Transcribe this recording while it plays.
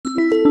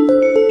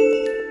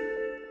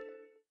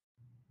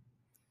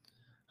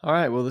All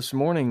right. Well, this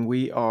morning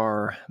we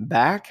are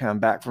back. I'm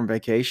back from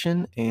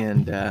vacation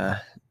and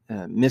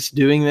missed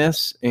doing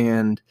this.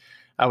 And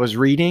I was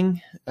reading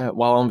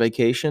while on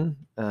vacation.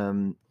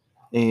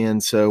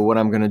 And so what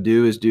I'm going to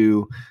do is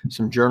do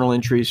some journal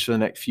entries for the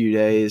next few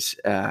days,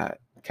 kind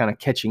of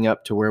catching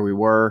up to where we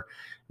were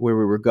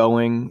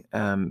going,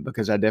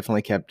 because I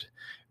definitely kept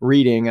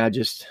reading. I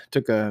just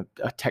took a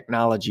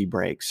technology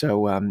break.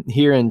 So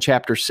here in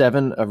chapter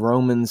 7 of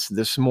Romans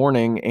this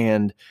morning,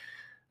 and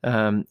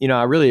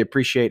I really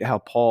appreciate how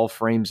Paul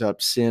frames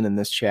up sin in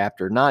this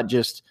chapter, not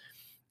just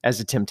as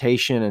a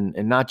temptation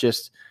and not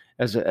just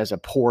as a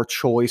poor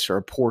choice or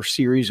a poor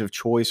series of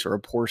choice or a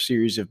poor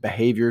series of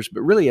behaviors, but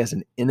really as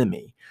an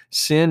enemy.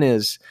 Sin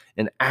is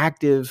an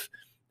active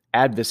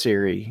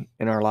adversary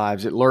in our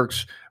lives. It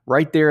lurks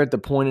right there at the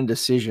point of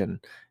decision,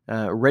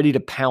 ready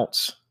to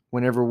pounce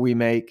whenever we're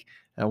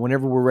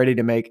ready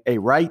to make a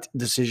right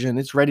decision.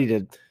 It's ready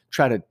to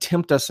try to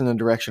tempt us in the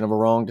direction of a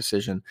wrong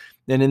decision.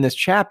 Then in this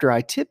chapter,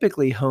 I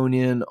typically hone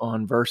in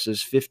on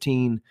verses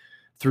 15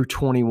 through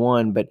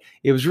 21, but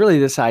it was really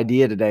this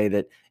idea today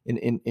that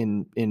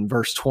in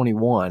verse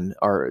 21,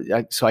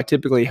 so I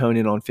typically hone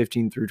in on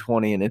 15 through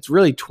 20, and it's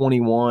really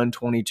 21,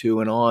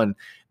 22, and on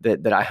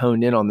that I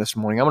honed in on this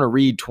morning. I'm going to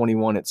read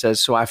 21. It says,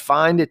 "So I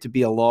find it to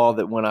be a law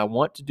that when I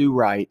want to do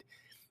right,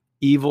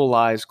 evil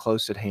lies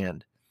close at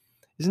hand."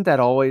 Isn't that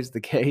always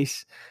the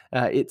case?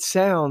 It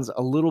sounds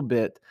a little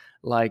bit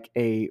like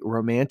a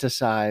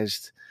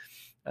romanticized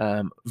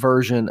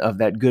version of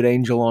that good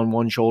angel on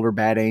one shoulder,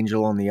 bad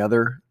angel on the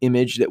other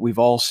image that we've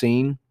all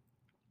seen,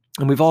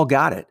 and we've all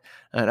got it.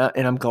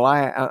 And I'm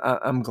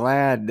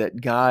glad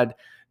that God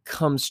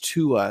comes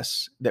to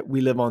us, that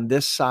we live on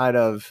this side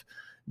of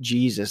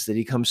Jesus, that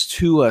he comes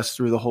to us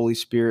through the Holy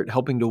Spirit,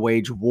 helping to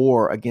wage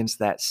war against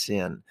that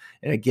sin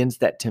and against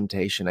that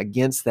temptation,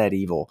 against that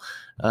evil.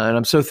 And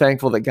I'm so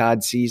thankful that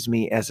God sees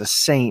me as a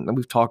saint. And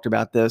we've talked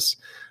about this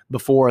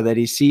before, that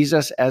he sees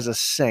us as a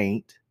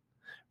saint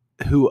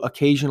who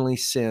occasionally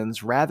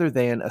sins rather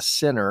than a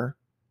sinner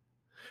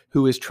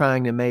who is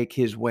trying to make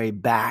his way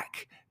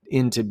back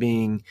into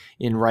being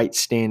in right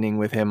standing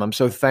with him. I'm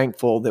so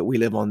thankful that we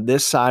live on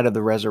this side of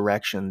the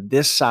resurrection,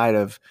 this side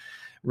of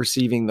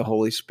receiving the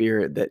Holy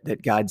Spirit,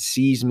 that God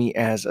sees me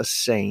as a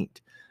saint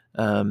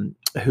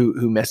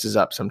who messes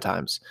up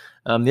sometimes.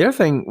 The other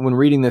thing when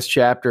reading this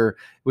chapter,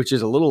 which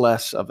is a little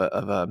less of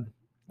a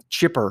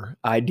chipper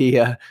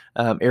idea,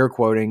 air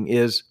quoting,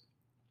 is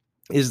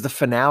the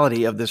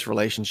finality of this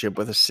relationship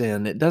with a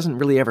sin. It doesn't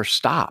really ever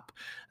stop.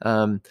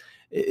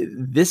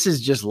 This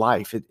is just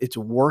life. It's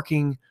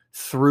working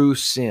through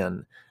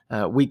sin.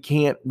 We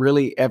can't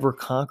really ever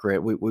conquer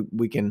it.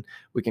 We can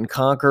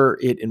conquer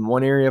it in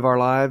one area of our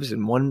lives,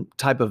 in one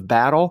type of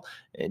battle,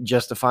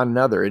 just to find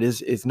another.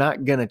 It's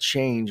not going to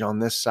change on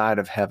this side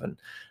of heaven.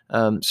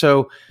 I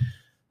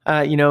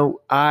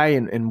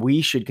and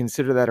we should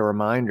consider that a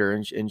reminder,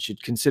 and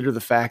should consider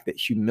the fact that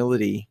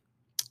humility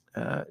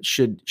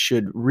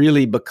should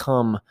really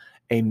become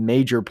a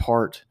major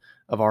part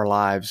of our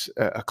lives,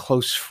 a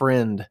close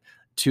friend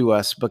to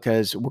us,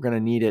 because we're going to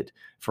need it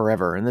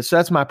forever. And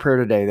that's my prayer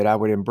today, that I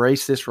would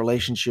embrace this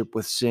relationship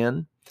with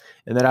sin,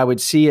 and that I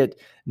would see it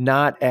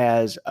not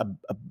as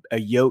a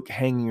yoke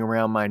hanging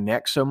around my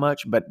neck so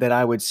much, but that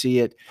I would see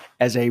it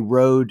as a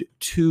road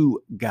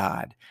to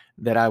God,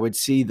 that I would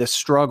see the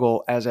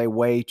struggle as a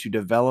way to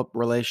develop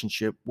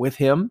relationship with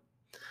him,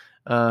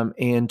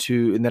 and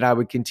that I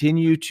would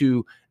continue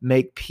to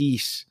make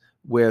peace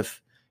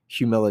with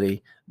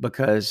humility,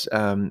 because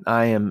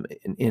I am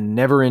in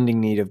never-ending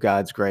need of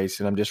God's grace,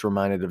 and I'm just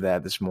reminded of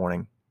that this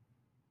morning.